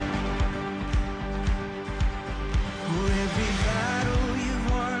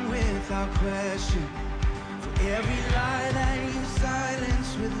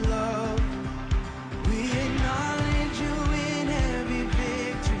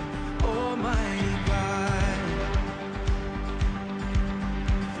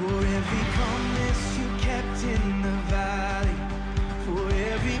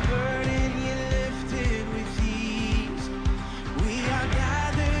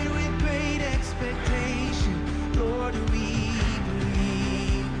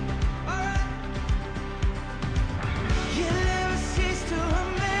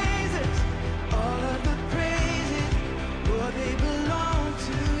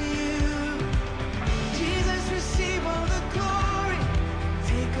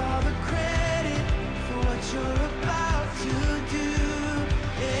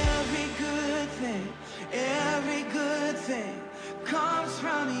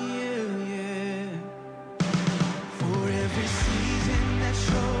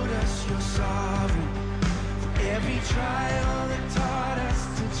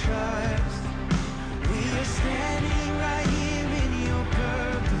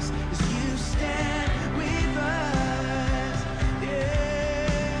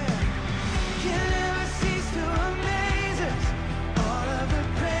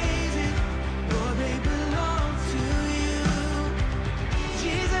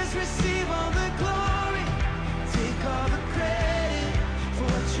receive all the glory. Take all the credit for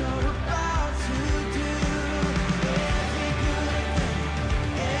what you're about to do.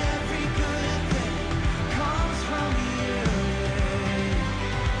 Every good thing comes from you.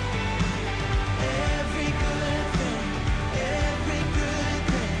 Every good thing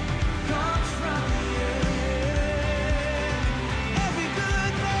comes from you. Every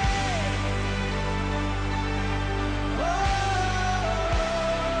good thing. Oh,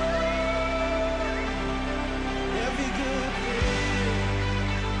 every good thing.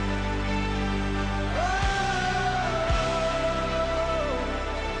 Oh,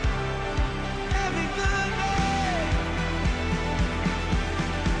 every good thing.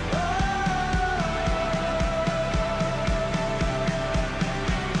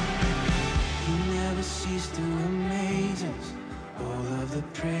 You never cease to amaze us. All of the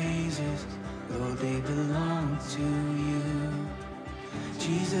praises, Lord, they belong to you.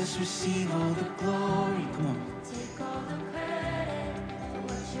 Jesus, receive all the glory. Come on. Take all the credit for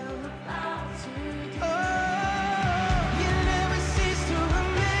what you're about to do. Oh, you never cease to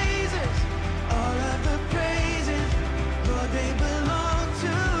amaze us. All of the praises, Lord, they belong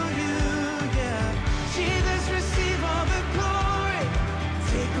to you. Yeah. Jesus, receive all the glory.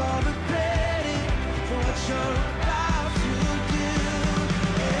 Take all the credit for what you're about to do.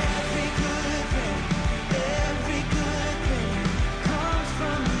 Every good thing comes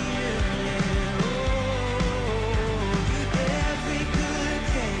from you. Oh, every good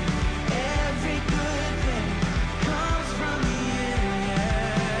thing comes from you. Yeah.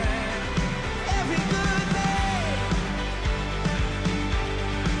 Every good thing.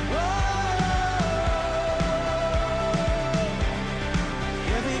 Oh,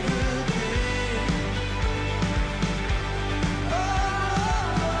 every good thing. Oh,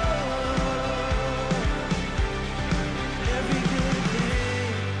 every good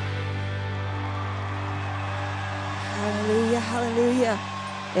thing. Hallelujah, hallelujah.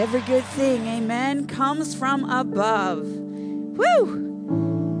 Every good thing, amen, comes from above. Woo!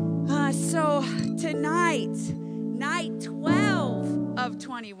 So tonight, night 12 of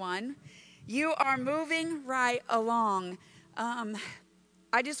 21, you are moving right along.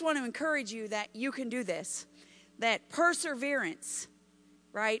 I just want to encourage you that you can do this, that perseverance,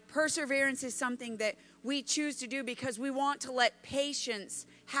 right? Perseverance is something that we choose to do because we want to let patience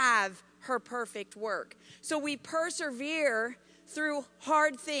have her perfect work. So we persevere through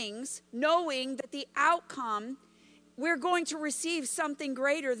hard things, knowing that the outcome, we're going to receive something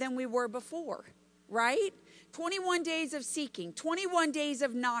greater than we were before, right? 21 days of seeking, 21 days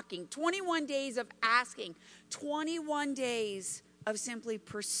of knocking, 21 days of asking, 21 days of simply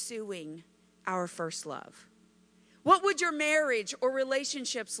pursuing our first love. What would your marriage or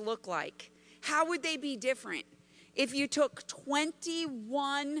relationships look like? How would they be different if you took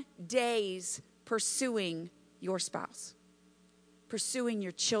 21 days pursuing your spouse, pursuing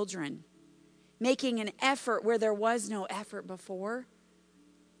your children, making an effort where there was no effort before?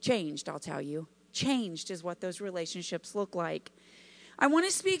 Changed, I'll tell you. Changed is what those relationships look like. I want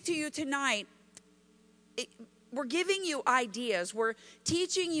to speak to you tonight. We're giving you ideas. We're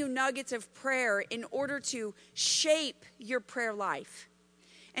teaching you nuggets of prayer in order to shape your prayer life.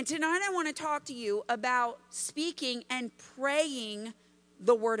 And tonight I want to talk to you about speaking and praying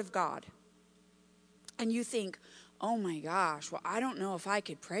the Word of God. And you think, oh my gosh, well, I don't know if I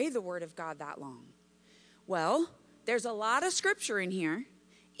could pray the Word of God that long. Well, there's a lot of scripture in here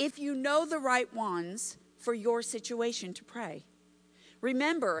if you know the right ones for your situation to pray.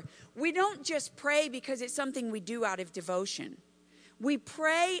 Remember, we don't just pray because it's something we do out of devotion. We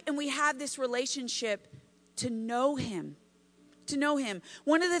pray and we have this relationship to know Him. To know Him.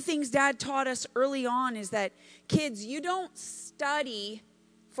 One of the things Dad taught us early on is that, kids, you don't study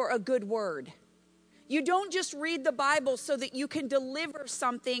for a good word. You don't just read the Bible so that you can deliver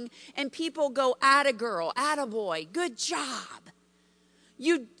something and people go, atta girl, atta boy, good job.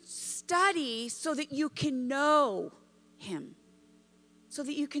 You study so that you can know Him. So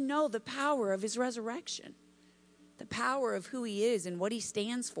that you can know the power of His resurrection. The power of who He is and what He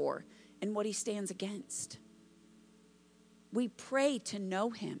stands for and what He stands against. We pray to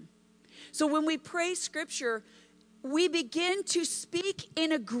know Him. So when we pray scripture, we begin to speak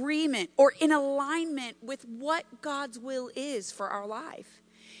in agreement or in alignment with what God's will is for our life.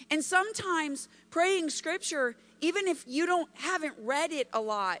 And sometimes praying scripture, even if you haven't read it a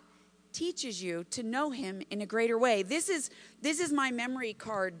lot, teaches you to know Him in a greater way. This is my memory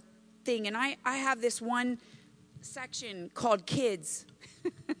card thing, and I have this one section called Kids.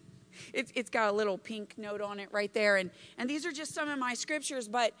 It's got a little pink note on it right there. And these are just some of my scriptures,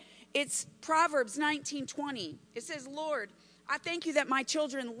 but it's Proverbs 19:20. It says, Lord, I thank you that my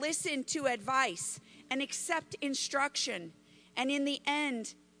children listen to advice and accept instruction, and in the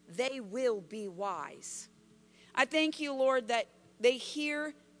end, they will be wise. I thank you, Lord, that they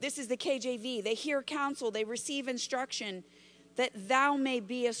hear, this is the KJV, they hear counsel, they receive instruction, that thou may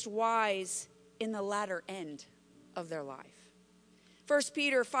beest wise in the latter end of their life. 1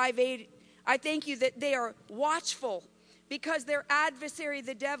 Peter 5:8, I thank you that they are watchful because their adversary,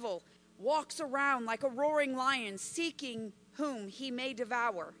 the devil, walks around like a roaring lion seeking whom he may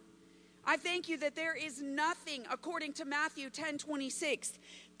devour. I thank you that there is nothing, according to Matthew 10:26,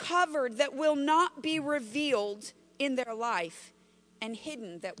 covered that will not be revealed in their life and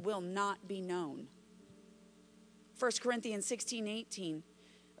hidden that will not be known. 1 Corinthians 16:18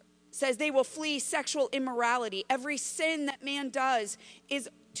 says they will flee sexual immorality. Every sin that man does is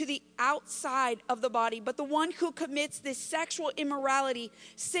to the outside of the body, but the one who commits this sexual immorality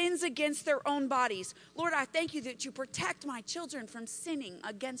sins against their own bodies. Lord, I thank you that you protect my children from sinning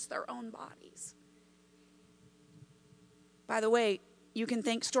against their own bodies. By the way, you can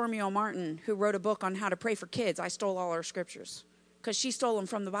thank Stormy O'Martin, who wrote a book on how to pray for kids. I stole all her scriptures because she stole them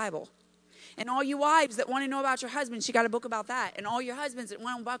from the Bible. And all you wives that want to know about your husband, she got a book about that. And all your husbands that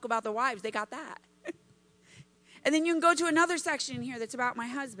want to talk about their wives, they got that. And then you can go to another section in here that's about my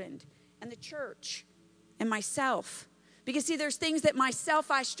husband and the church and myself. Because see, there's things that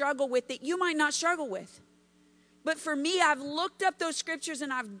myself I struggle with that you might not struggle with. But for me, I've looked up those scriptures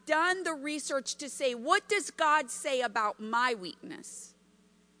and I've done the research to say, what does God say about my weakness?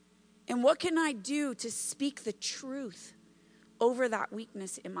 And what can I do to speak the truth over that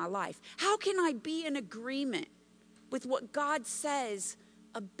weakness in my life? How can I be in agreement with what God says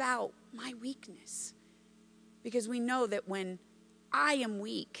about my weakness? Because we know that when I am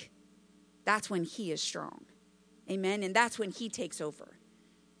weak, that's when he is strong. Amen? And that's when he takes over.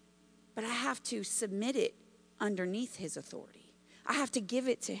 But I have to submit it underneath his authority. I have to give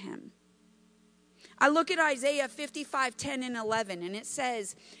it to him. I look at Isaiah 55:10 and 11, and it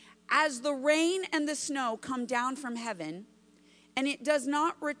says, as the rain and the snow come down from heaven, and it does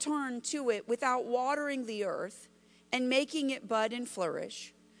not return to it without watering the earth and making it bud and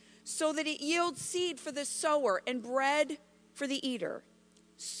flourish, so that it yields seed for the sower and bread for the eater,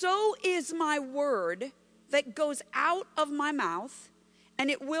 so is my word that goes out of my mouth,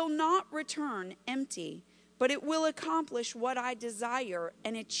 and it will not return empty, but it will accomplish what I desire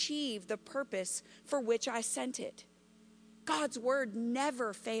and achieve the purpose for which I sent it. God's word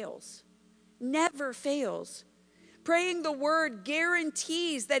never fails. Never fails. Praying the word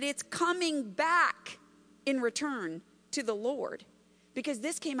guarantees that it's coming back in return to the Lord, because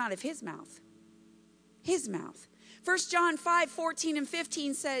this came out of his mouth. His mouth. 1 John 5:14 and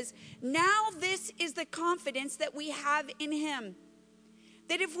 15 says, now this is the confidence that we have in him,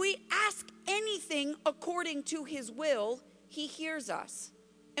 that if we ask anything according to his will, he hears us.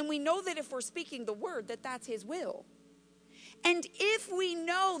 And we know that if we're speaking the word, that that's his will. And if we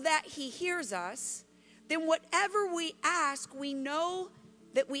know that he hears us, then whatever we ask, we know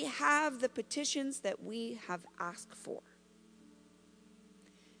that we have the petitions that we have asked for.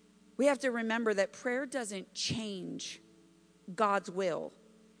 We have to remember that prayer doesn't change God's will.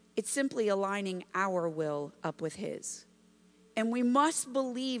 It's simply aligning our will up with his. And we must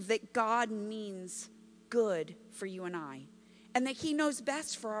believe that God means good for you and I, and that he knows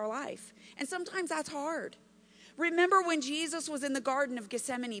best for our life. And sometimes that's hard. Remember when Jesus was in the Garden of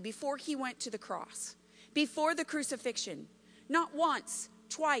Gethsemane before he went to the cross, before the crucifixion, not once,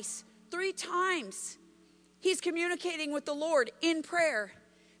 twice, 3 times, he's communicating with the Lord in prayer,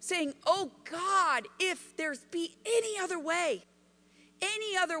 saying, oh God, if there's be any other way,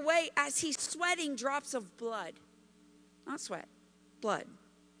 as he's sweating drops of blood, not sweat, blood.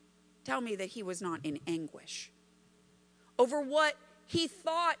 Tell me that he was not in anguish over what he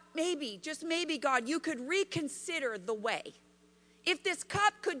thought, maybe, just maybe, God, you could reconsider the way. If this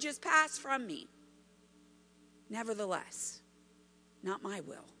cup could just pass from me. Nevertheless, not my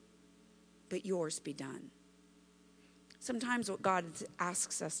will, but yours be done. Sometimes what God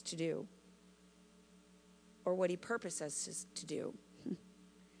asks us to do, or what he purposes us to do,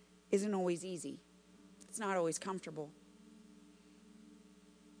 isn't always easy. It's not always comfortable.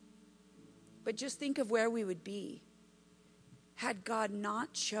 But just think of where we would be had God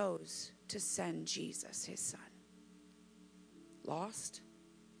not chose to send Jesus, his son. Lost,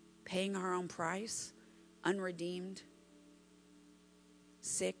 paying our own price, unredeemed,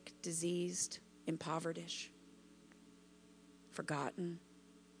 sick, diseased, impoverished, forgotten.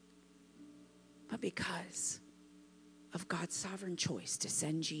 But because of God's sovereign choice to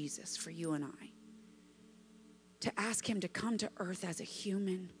send Jesus for you and I, to ask him to come to earth as a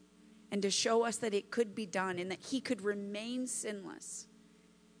human and to show us that it could be done and that he could remain sinless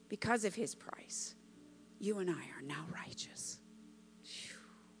because of his price. You and I are now righteous. Whew.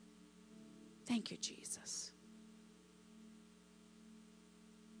 Thank you, Jesus.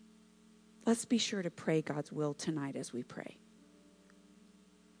 Let's be sure to pray God's will tonight as we pray.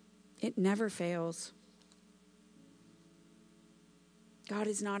 It never fails. God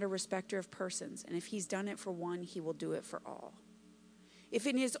is not a respecter of persons, and if he's done it for one, he will do it for all. If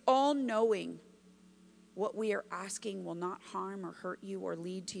in his all-knowing, what we are asking will not harm or hurt you or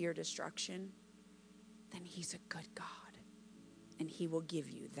lead to your destruction, then he's a good God, and he will give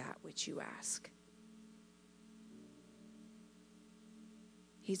you that which you ask.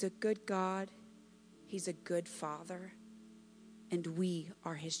 He's a good God, he's a good Father, and we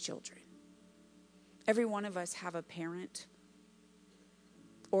are his children. Every one of us have a parent,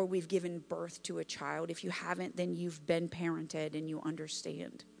 or we've given birth to a child. If you haven't, then you've been parented and you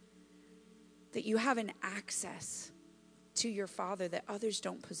understand that you have an access to your Father that others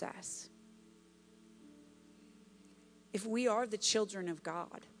don't possess. If we are the children of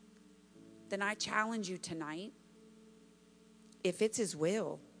God, then I challenge you tonight, if it's his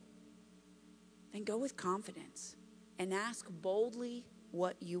will, then go with confidence and ask boldly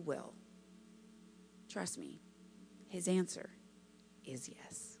what you will. Trust me, his answer is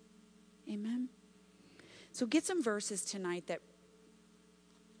yes. Amen. So get some verses tonight that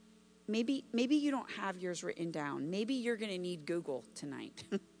maybe you don't have yours written down. Maybe you're going to need Google tonight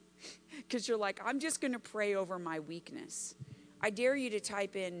because you're like, I'm just going to pray over my weakness. I dare you to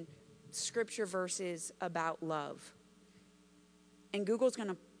type in scripture verses about love. And Google's going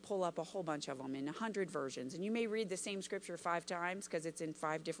to pull up a whole bunch of them in 100 versions. And you may read the same scripture 5 times because it's in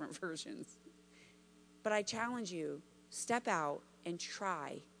 5 different versions. But I challenge you, step out and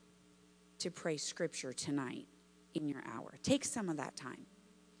try to pray scripture tonight in your hour. Take some of that time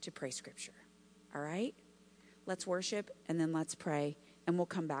to pray scripture. All right? Let's worship and then let's pray, and we'll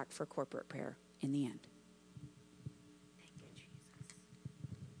come back for corporate prayer in the end. Thank you, Jesus.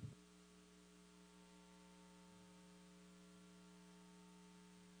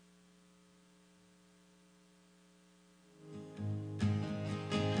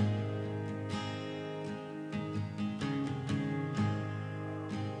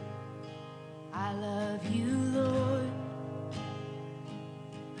 I love you, Lord.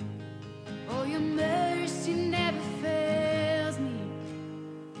 Oh, your mercy never fails me.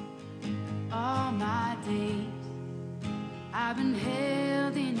 All my days I've been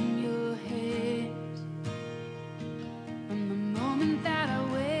held in your hands. From the moment that I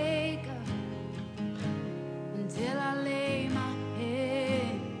wake up until I lay my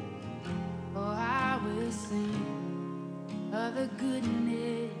head, oh, I will sing of the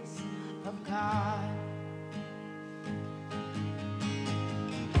goodness of God.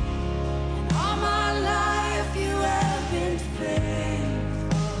 And all my life you have been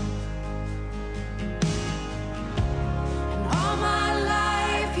faithful. And all my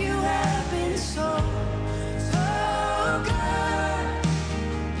life you have been so, so good.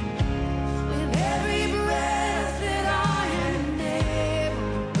 With every breath that I am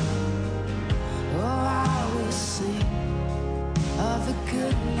able, oh, I will sing of the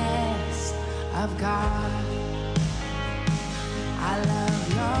goodness of God. I love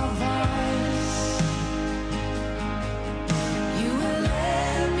your voice. You will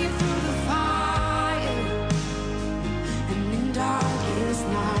lead me through the fire, and in darkest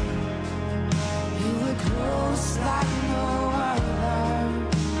night, you were close like no other.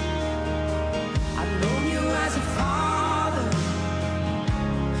 I've known you as a father,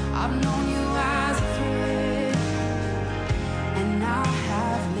 I've known you as a friend, and I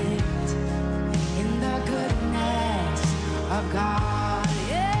have lived in the goodness of God.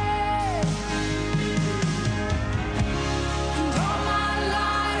 Yeah. And all my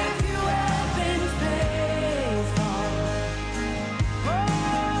life you have been faithful. Oh,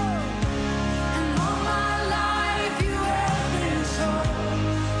 and all my life you have been so,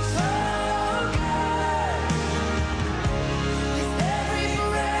 so good. With every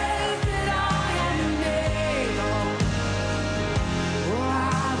breath that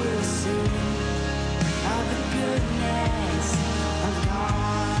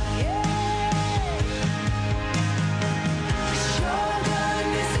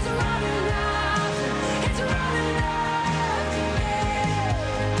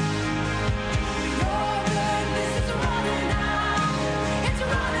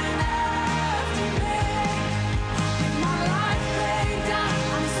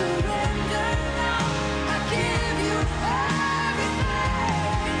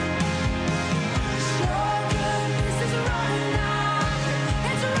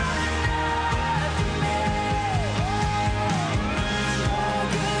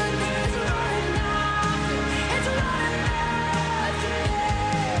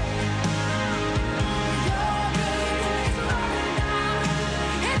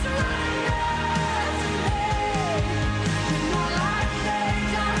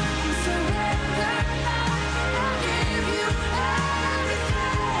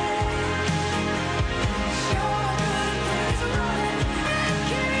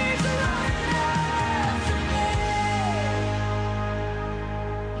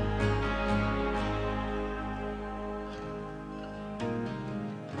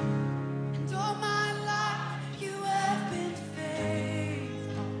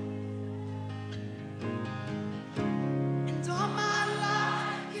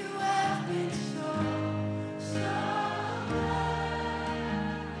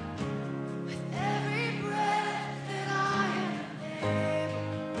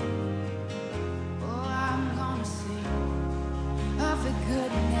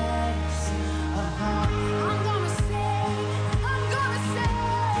goodness above. I'm gonna sing, I'm gonna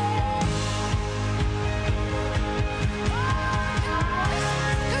sing.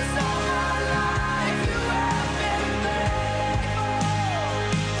 Cause all my life you have been faithful.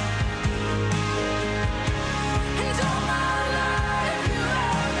 And all my life you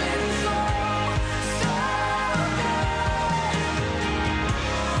have been so, so good.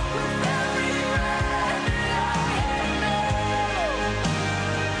 With every breath that I am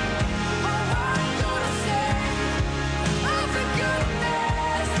in,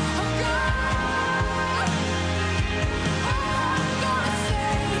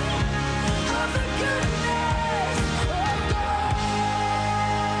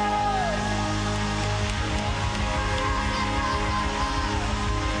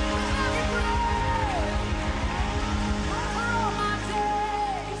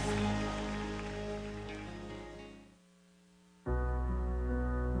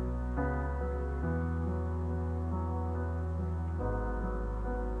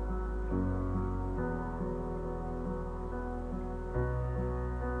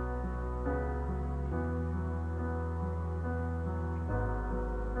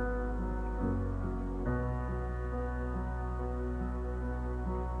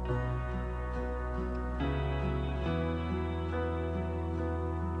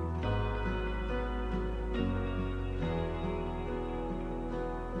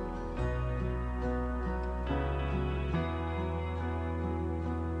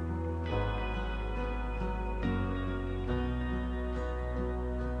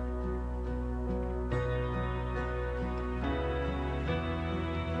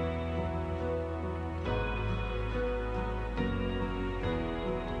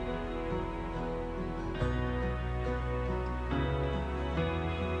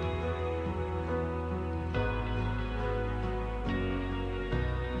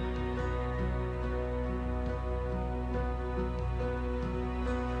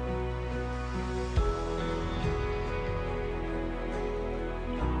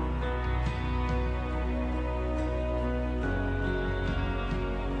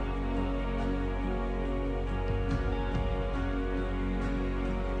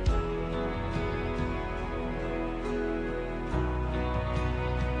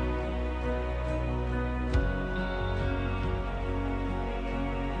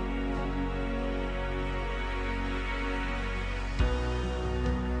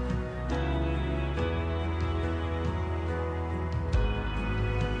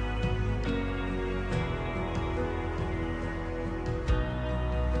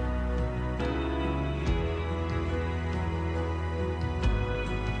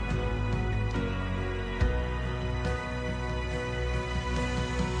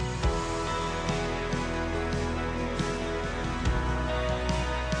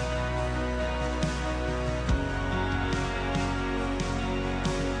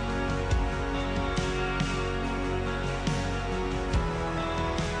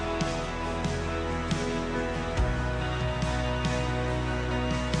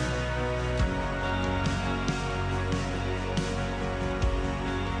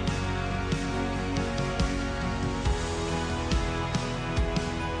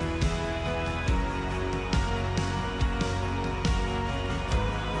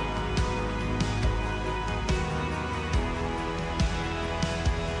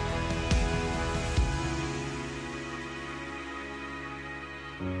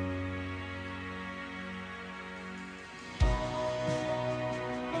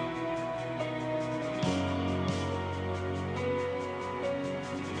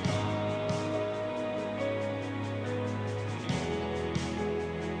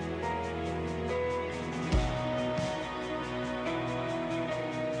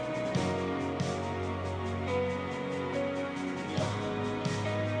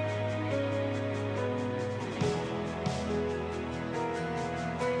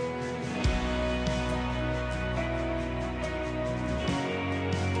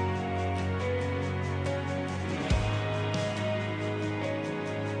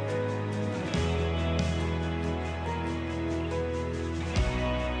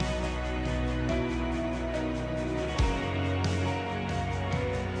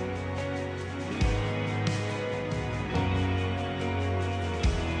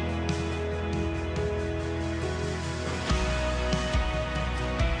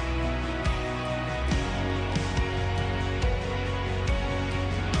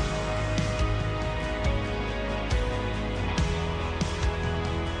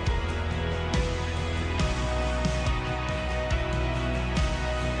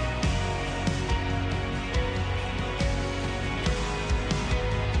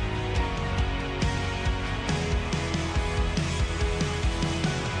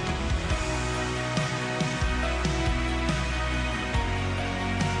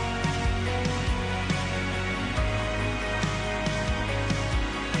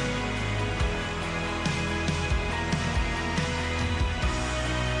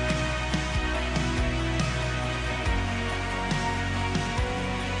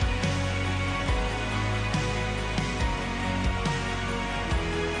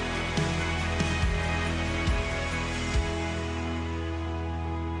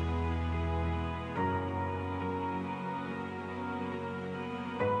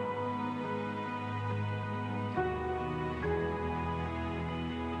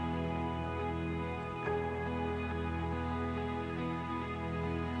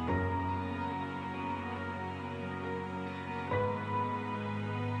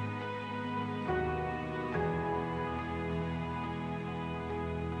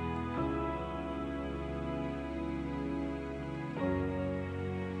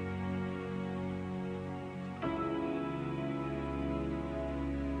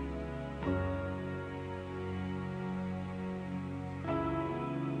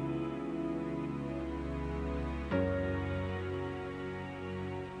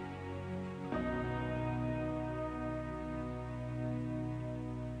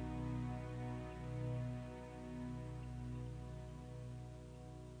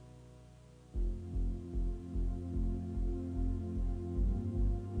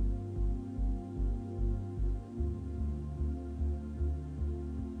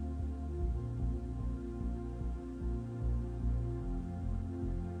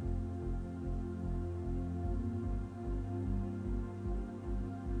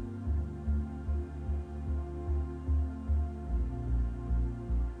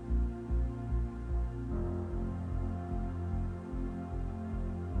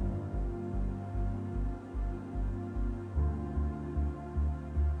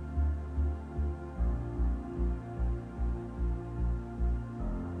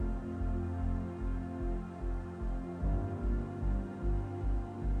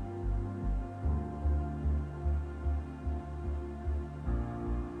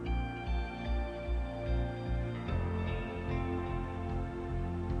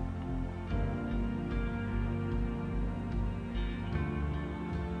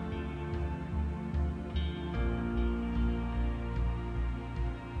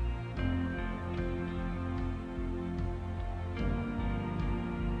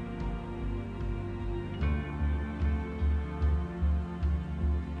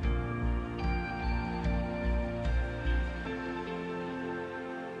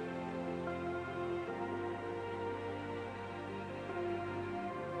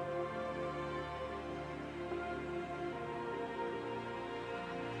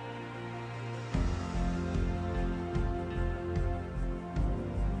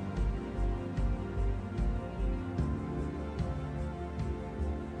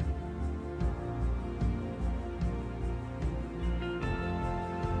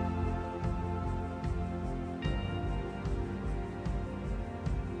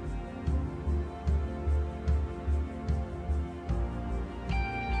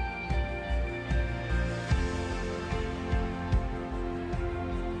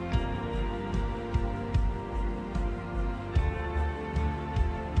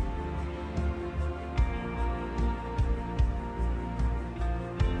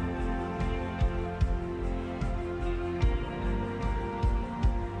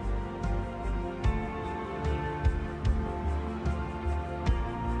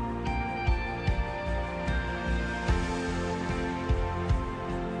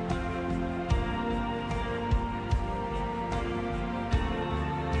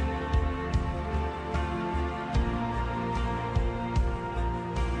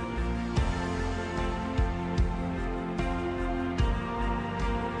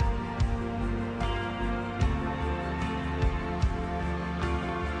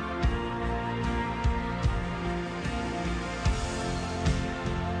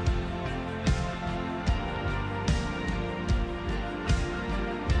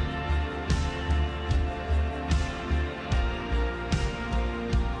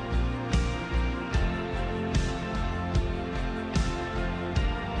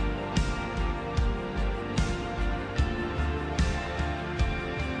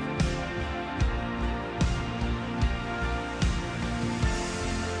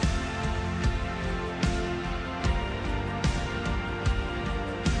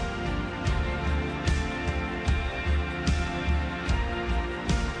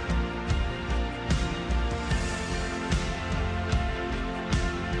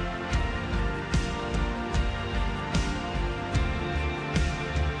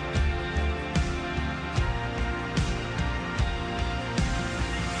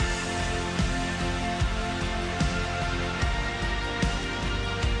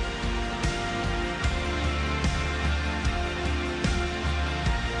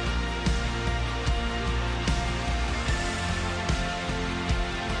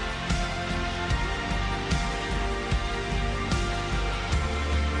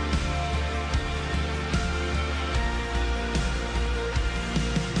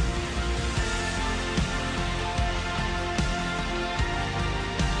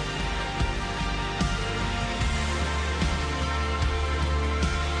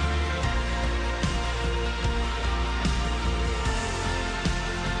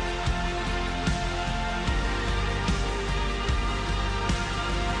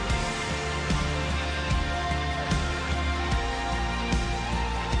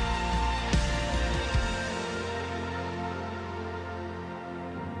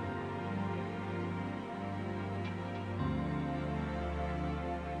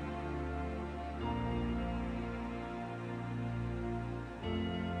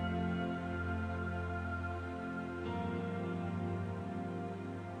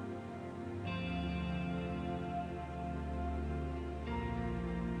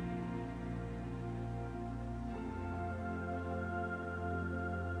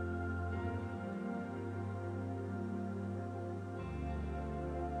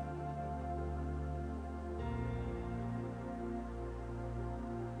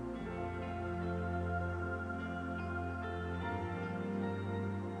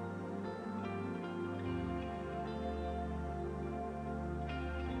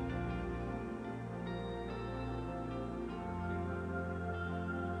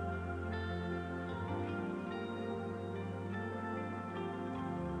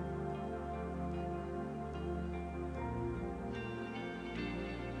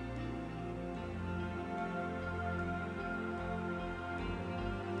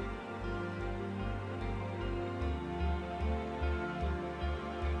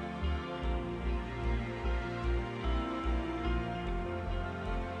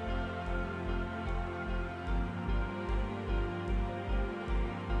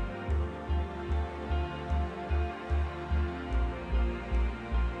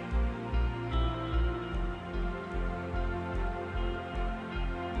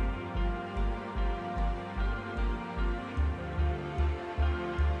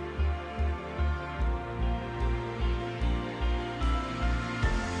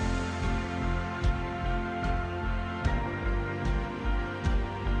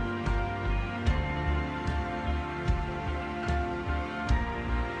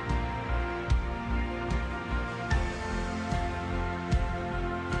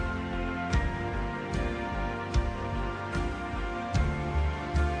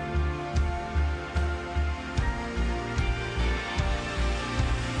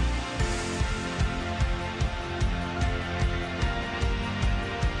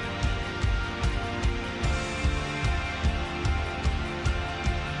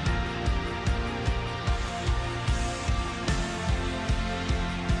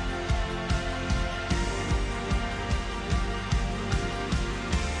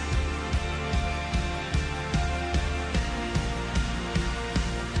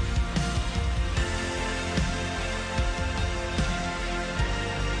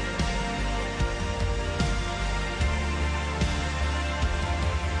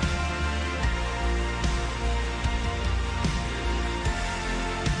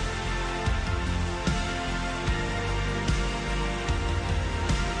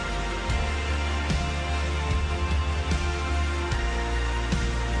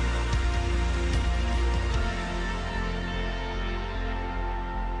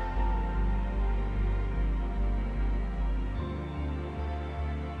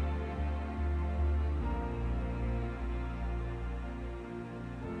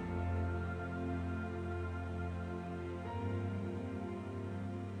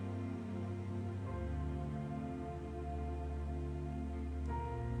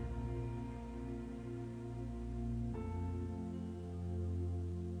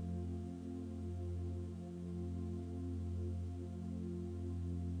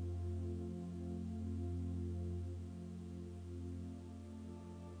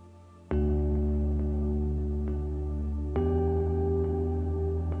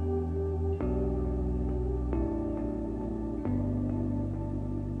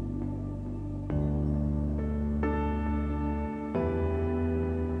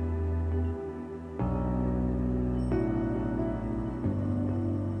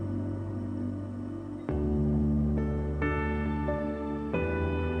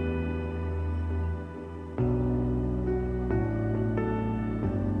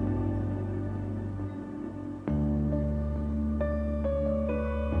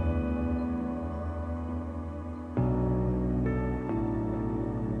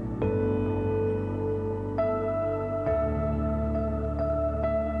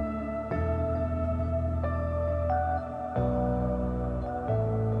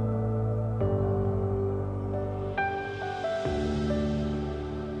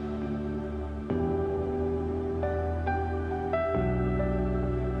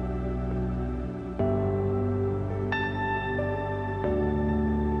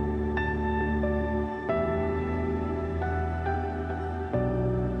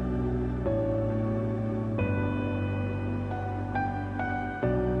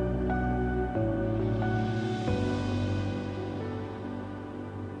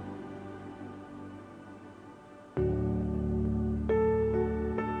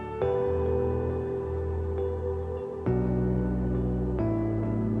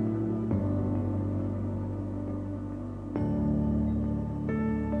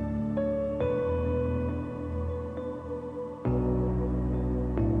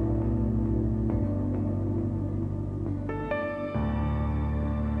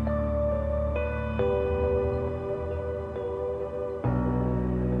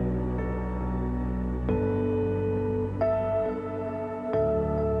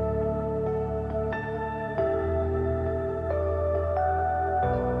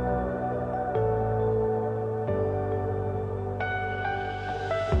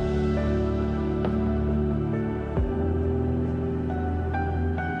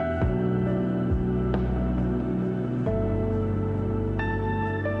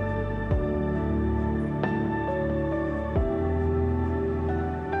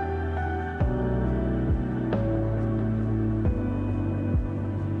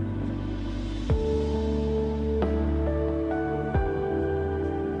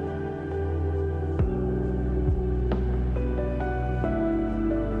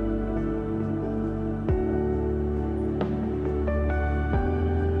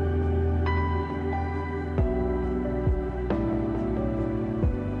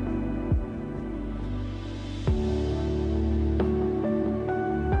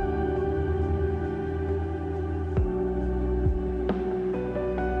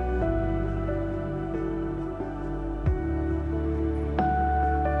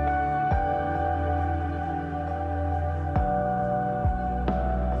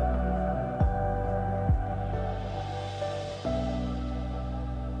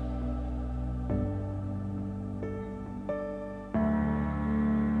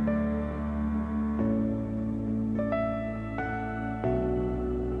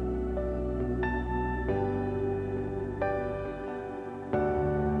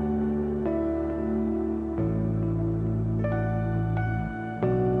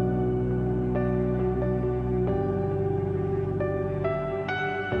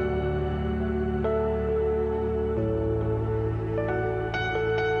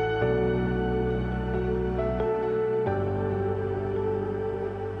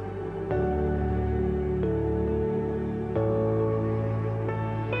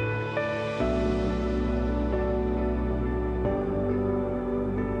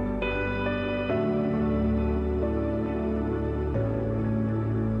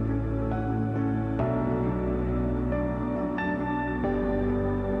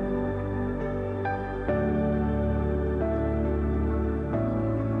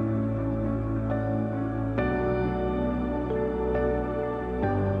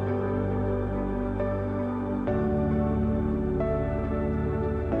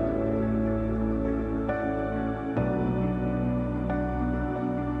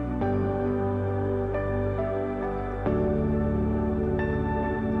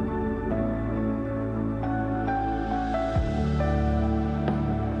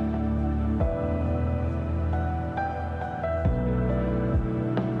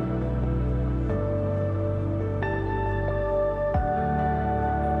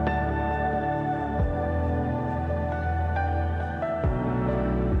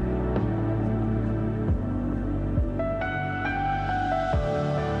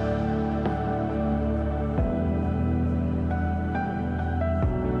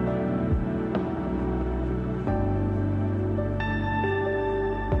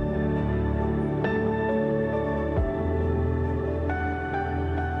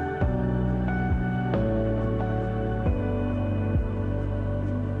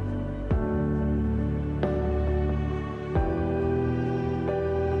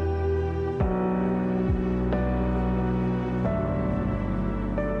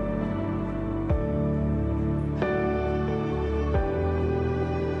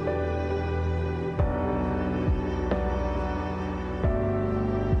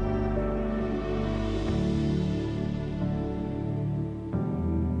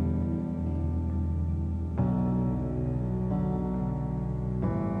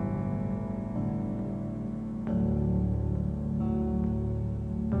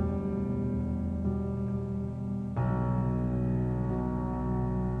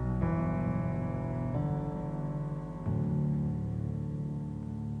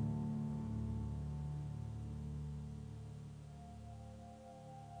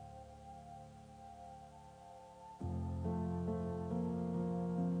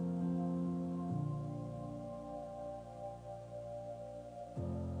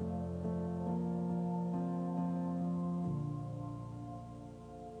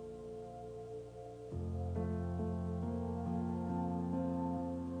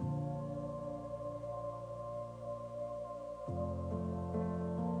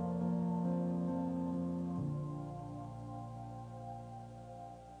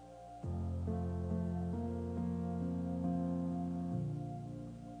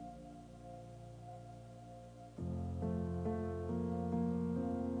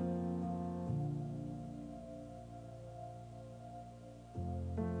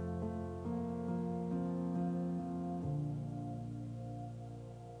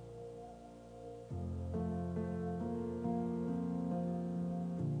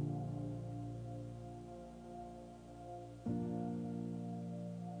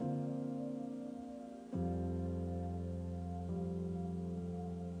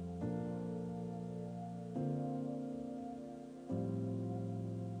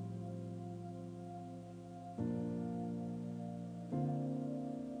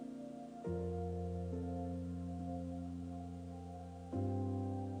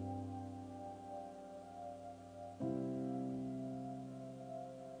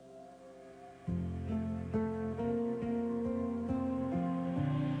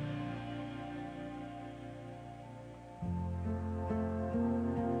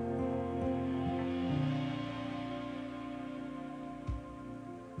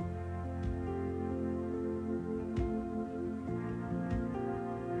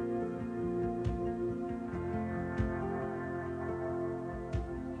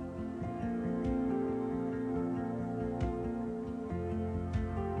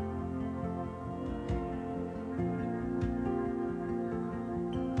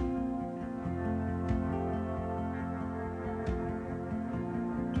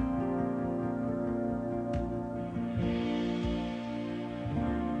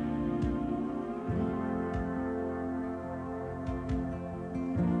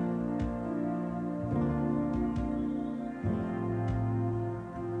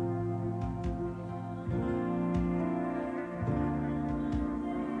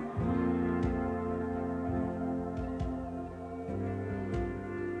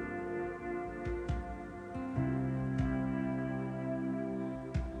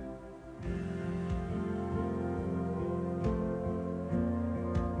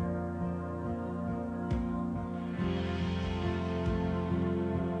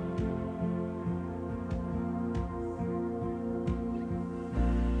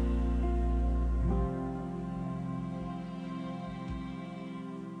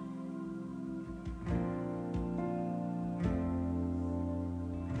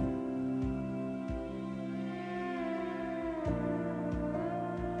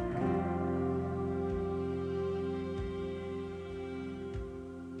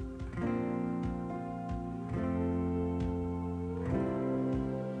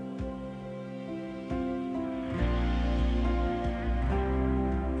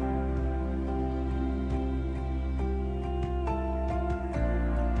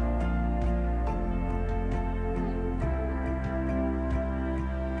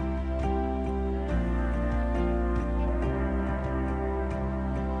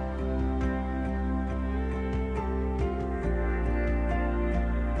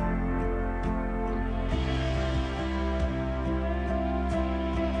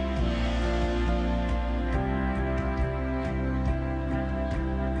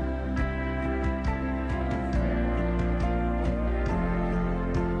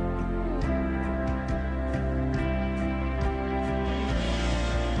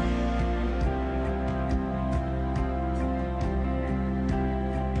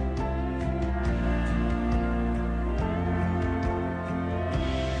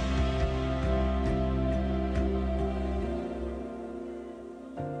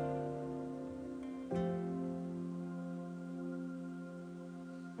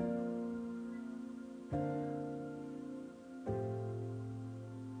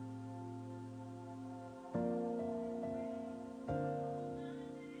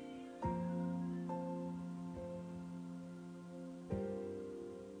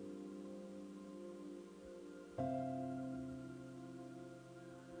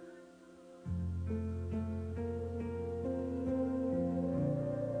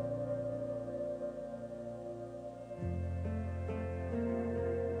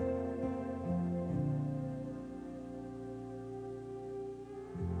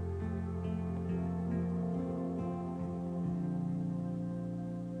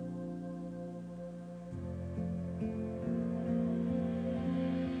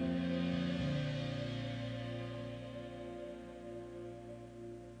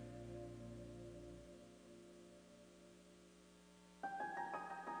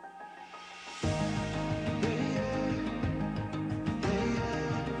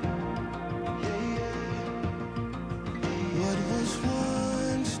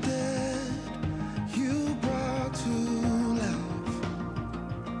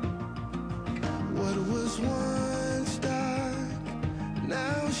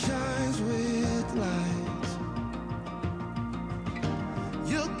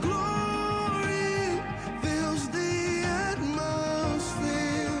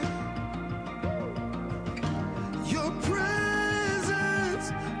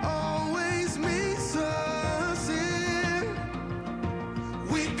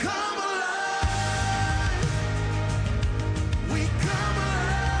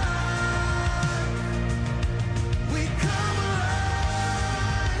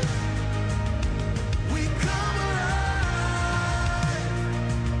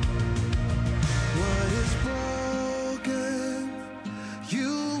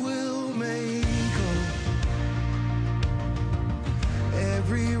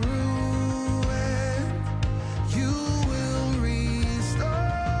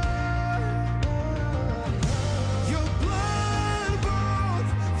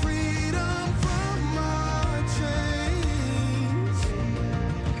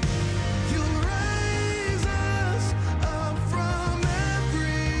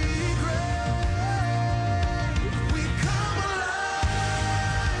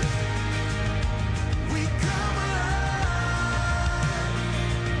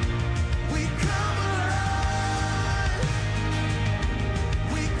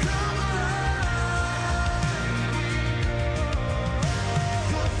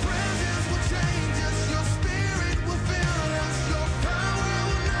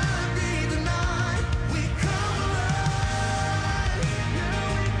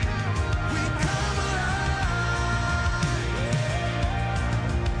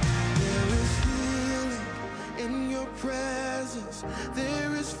 kindness.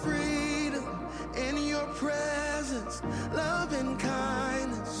 There is freedom in your presence. Love and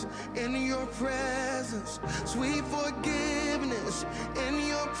kindness in your presence. Sweet forgiveness in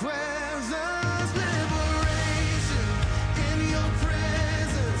your presence. Liberation in your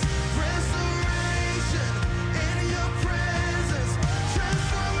presence. Restoration in your presence.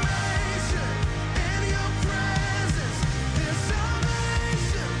 Transformation in your presence. There's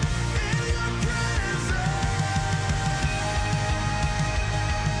salvation in your presence.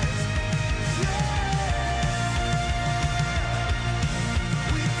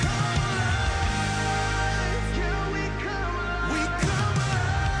 We come alive. Yeah, we come alive. We come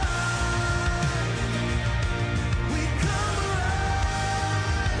alive. We come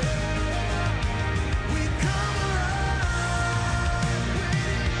alive. We come alive.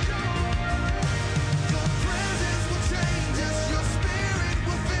 Your presence will change us. Your spirit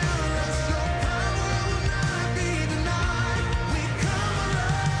will fill us. Your power will not be denied. We come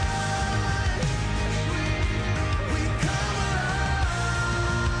alive. We come alive.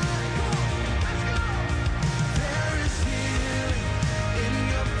 There is healing in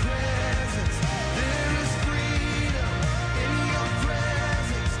your presence. There is freedom in your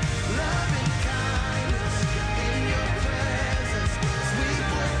presence. Love and kindness in your presence. Sweet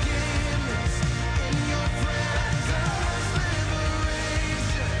forgiveness in your presence.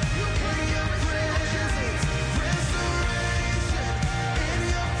 Liberation in your presence. Restoration in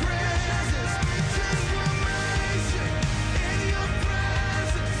your presence. Transformation in your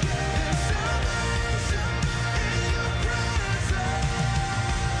presence. There's salvation in your presence.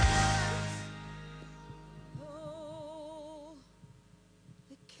 Oh,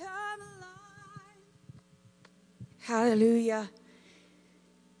 we come alive. Hallelujah.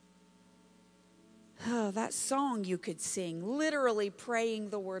 Oh, that song you could sing, literally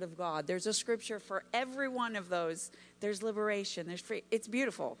praying the word of God. There's a scripture for every one of those. There's liberation. There's free. It's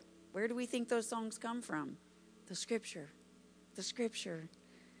beautiful. Where do we think those songs come from? The scripture. The scripture.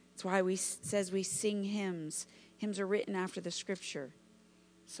 That's why says we sing hymns. Hymns are written after the scripture.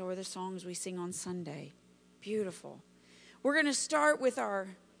 So are the songs we sing on Sunday. Beautiful. We're going to start with our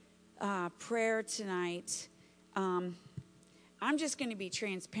prayer tonight. I'm just going to be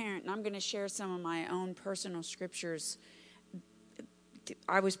transparent, and I'm going to share some of my own personal scriptures.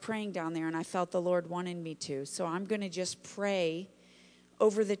 I was praying down there, and I felt the Lord wanted me to. So I'm going to just pray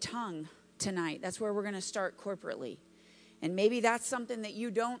over the tongue tonight. That's where we're going to start corporately. And maybe that's something that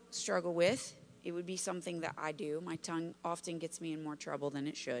you don't struggle with. It would be something that I do. My tongue often gets me in more trouble than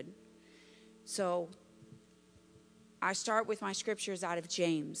it should. So I start with my scriptures out of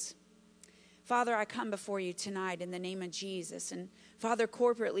James. Father, I come before you tonight in the name of Jesus. And Father,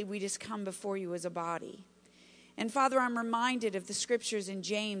 corporately, we just come before you as a body. And Father, I'm reminded of the scriptures in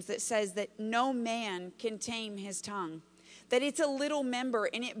James that says that no man can tame his tongue, that it's a little member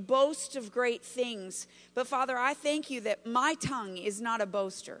and it boasts of great things. But Father, I thank you that my tongue is not a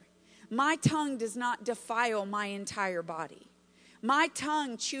boaster. My tongue does not defile my entire body. My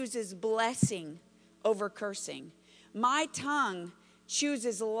tongue chooses blessing over cursing. My tongue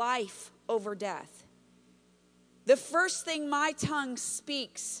chooses life over death. The first thing my tongue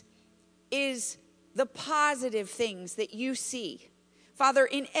speaks is the positive things that you see. Father,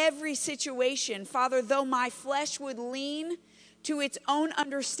 in every situation, Father, though my flesh would lean to its own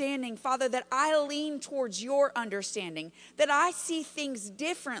understanding, Father, that I lean towards your understanding, that I see things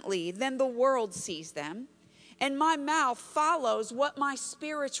differently than the world sees them, and my mouth follows what my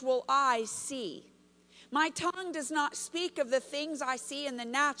spiritual eyes see. My tongue does not speak of the things I see in the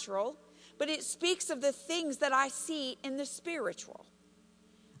natural, but it speaks of the things that I see in the spiritual.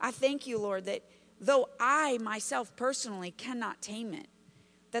 I thank you, Lord, that though I myself personally cannot tame it,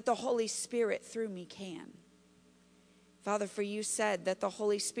 that the Holy Spirit through me can. Father, for you said that the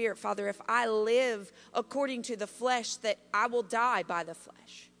Holy Spirit, Father, if I live according to the flesh, that I will die by the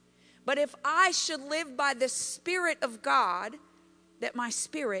flesh. But if I should live by the Spirit of God, that my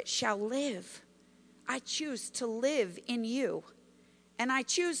spirit shall live. I choose to live in you. And I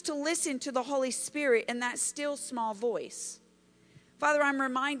choose to listen to the Holy Spirit in that still small voice. Father, I'm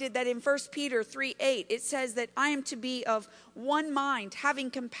reminded that in 1 Peter 3:8, it says that I am to be of one mind,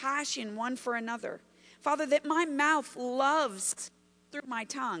 having compassion one for another. Father, that my mouth loves through my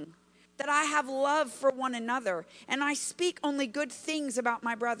tongue, that I have love for one another, and I speak only good things about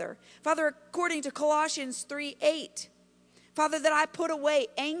my brother. Father, according to Colossians 3:8, Father, that I put away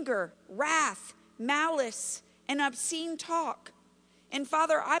anger, wrath, malice, and obscene talk. And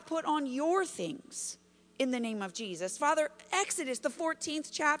Father, I put on your things in the name of Jesus. Father, Exodus, the 14th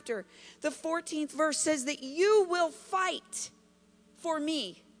chapter, the 14th verse says that you will fight for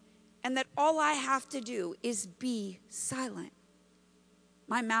me and that all I have to do is be silent.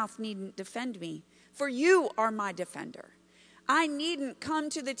 My mouth needn't defend me, for you are my defender. I needn't come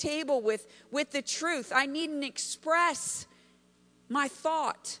to the table with the truth. I needn't express my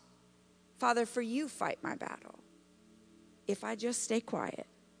thought. Father, for you fight my battle. If I just stay quiet.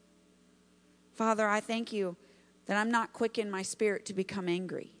 Father, I thank you that I'm not quick in my spirit to become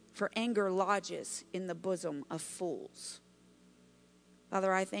angry, for anger lodges in the bosom of fools.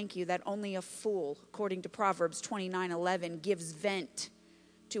 Father, I thank you that only a fool, according to Proverbs 29:11, gives vent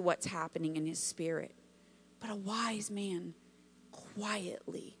to what's happening in his spirit. But a wise man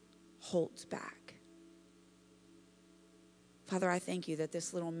quietly holds back. Father, I thank you that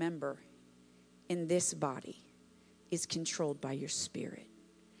this little member in this body is controlled by your Spirit.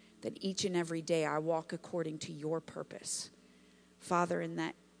 That each and every day I walk according to your purpose. Father, and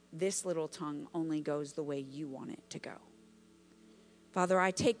that this little tongue only goes the way you want it to go. Father,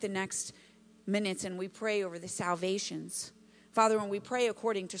 I take the next minutes and we pray over the salvations. Father, when we pray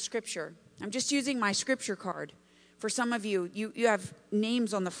according to Scripture, I'm just using my Scripture card. For some of you, you have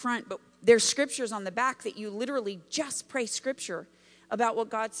names on the front, but there's scriptures on the back that you literally just pray Scripture about what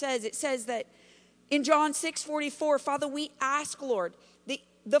God says. It says that in John 6:44, Father, we ask, Lord,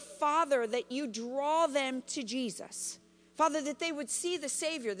 the Father, that you draw them to Jesus. Father, that they would see the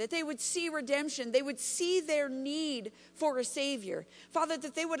Savior, that they would see redemption, they would see their need for a Savior. Father,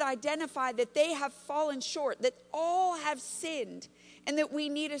 that they would identify that they have fallen short, that all have sinned, and that we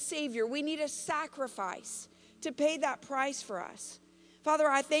need a Savior. We need a sacrifice to pay that price for us. Father,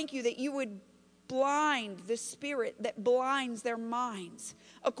 I thank you that you would blind the spirit that blinds their minds,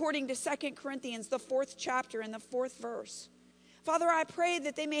 according to 2 Corinthians, the 4th chapter and the 4th verse. Father, I pray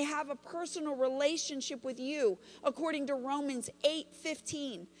that they may have a personal relationship with you, according to Romans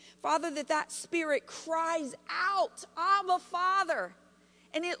 8:15. Father, that spirit cries out, Abba, Father,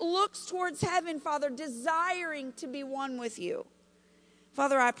 and it looks towards heaven, Father, desiring to be one with you.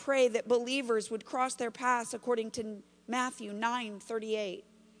 Father, I pray that believers would cross their paths according to Matthew 9:38.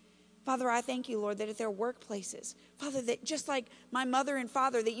 Father, I thank you, Lord, that at their workplaces, Father, that just like my mother and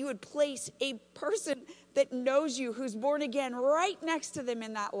father, that you would place a person that knows you, who's born again, right next to them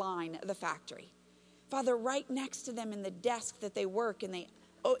in that line of the factory. Father, right next to them in the desk that they work and they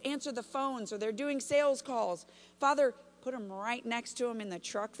answer the phones or they're doing sales calls. Father, put them right next to them in the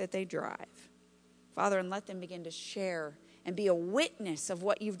truck that they drive. Father, and let them begin to share and be a witness of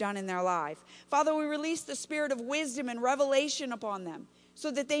what you've done in their life. Father, we release the spirit of wisdom and revelation upon them so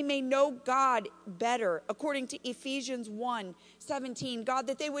that they may know God better, according to Ephesians 1:17. God,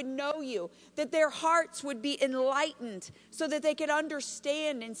 that they would know you, that their hearts would be enlightened so that they could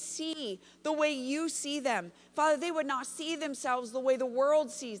understand and see the way you see them. Father, they would not see themselves the way the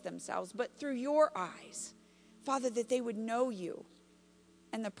world sees themselves, but through your eyes. Father, that they would know you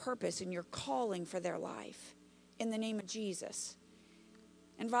and the purpose and your calling for their life. In the name of Jesus.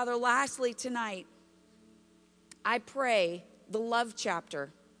 And Father, lastly tonight, I pray the love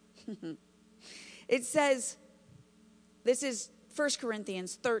chapter. It says, this is 1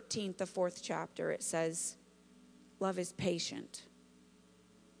 Corinthians 13, the 4th chapter. It says, love is patient.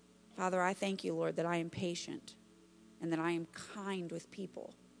 Father, I thank you, Lord, that I am patient and that I am kind with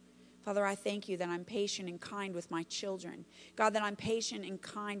people. Father, I thank you that I'm patient and kind with my children. God, that I'm patient and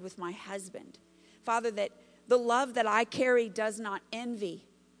kind with my husband. Father, that the love that I carry does not envy.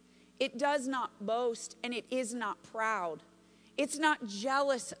 It does not boast, and it is not proud. It's not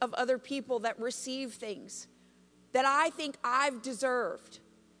jealous of other people that receive things that I think I've deserved.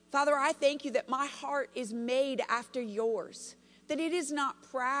 Father, I thank you that my heart is made after yours, that it is not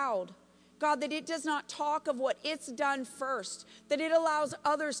proud. God, that it does not talk of what it's done first, that it allows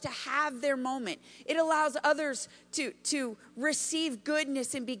others to have their moment. It allows others to receive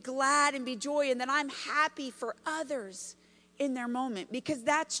goodness and be glad and be joy, and that I'm happy for others in their moment, because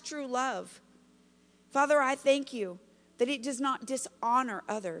that's true love. Father, I thank you that it does not dishonor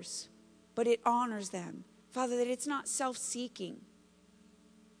others, but it honors them. Father, that it's not self-seeking.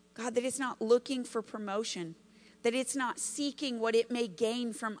 God, that it's not looking for promotion, that it's not seeking what it may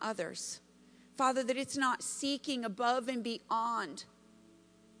gain from others. Father, that it's not seeking above and beyond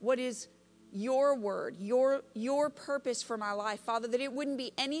what is your word, your purpose for my life. Father, that it wouldn't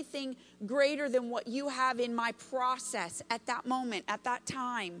be anything greater than what you have in my process at that moment, at that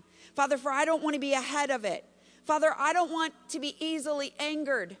time. Father, for I don't want to be ahead of it. Father, I don't want to be easily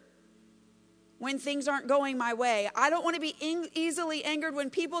angered when things aren't going my way. I don't want to be easily angered when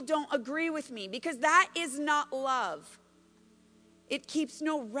people don't agree with me, because that is not love. It keeps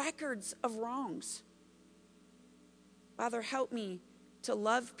no records of wrongs. Father, help me to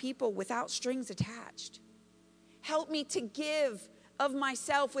love people without strings attached. Help me to give of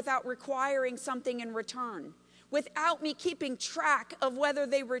myself without requiring something in return. without me keeping track of whether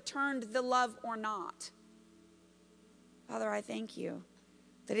they returned the love or not. Father, I thank you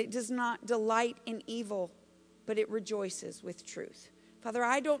that it does not delight in evil, but it rejoices with truth. Father,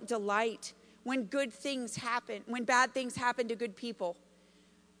 I don't delight when good things happen, when bad things happen to good people.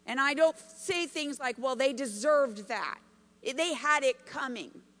 And I don't say things like, well, they deserved that. They had it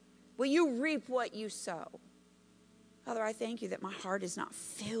coming. Will you reap what you sow? Father, I thank you that my heart is not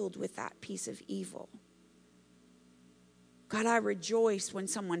filled with that piece of evil. God, I rejoice when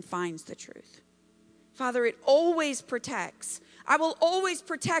someone finds the truth. Father, it always protects. I will always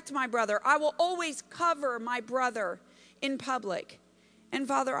protect my brother. I will always cover my brother in public. And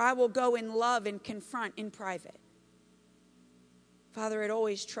Father, I will go in love and confront in private. Father, it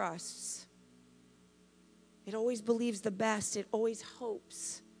always trusts. It always believes the best. It always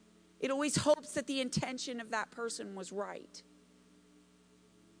hopes. It always hopes that the intention of that person was right.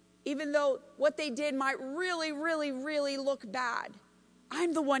 Even though what they did might really, really, really look bad,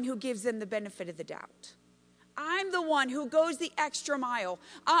 I'm the one who gives them the benefit of the doubt. I'm the one who goes the extra mile.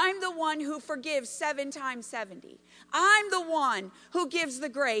 I'm the one who forgives 7 times 70. I'm the one who gives the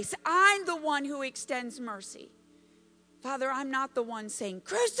grace. I'm the one who extends mercy. Father, I'm not the one saying,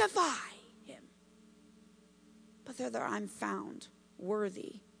 crucify him. But Father, I'm found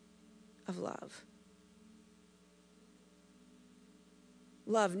worthy of love.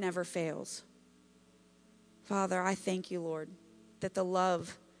 Love never fails. Father, I thank you, Lord, that the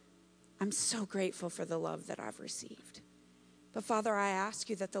love, I'm so grateful for the love that I've received. But Father, I ask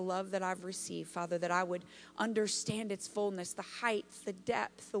you that the love that I've received, Father, that I would understand its fullness, the height, the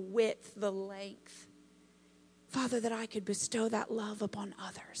depth, the width, the length. Father, that I could bestow that love upon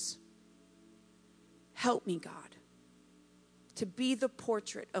others. Help me, God, to be the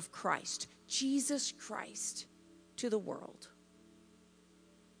portrait of Christ, Jesus Christ, to the world.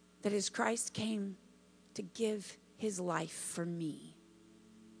 That as Christ came to give his life for me,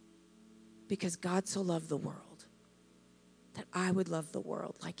 because God so loved the world, that I would love the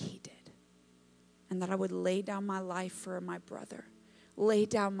world like he did. And that I would lay down my life for my brother, lay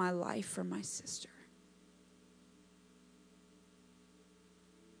down my life for my sister.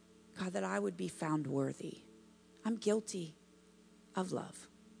 God, that I would be found worthy. I'm guilty of love.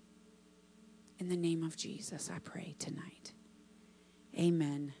 In the name of Jesus, I pray tonight.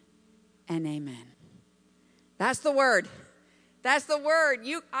 Amen and amen. That's the word. That's the word.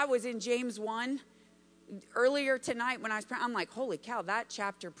 I was in James 1 earlier tonight when I was praying. I'm like, holy cow, that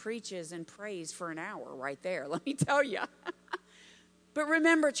chapter preaches and prays for an hour right there. Let me tell you. But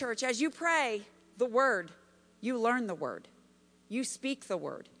remember, church, as you pray the word, you learn the word. You speak the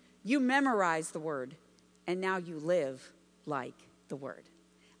word. You memorize the word. And now you live like the word.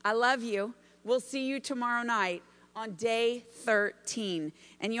 I love you. We'll see you tomorrow night on day 13.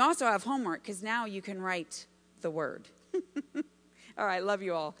 And you also have homework because now you can write the word. All right, love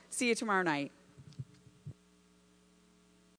you all. See you tomorrow night.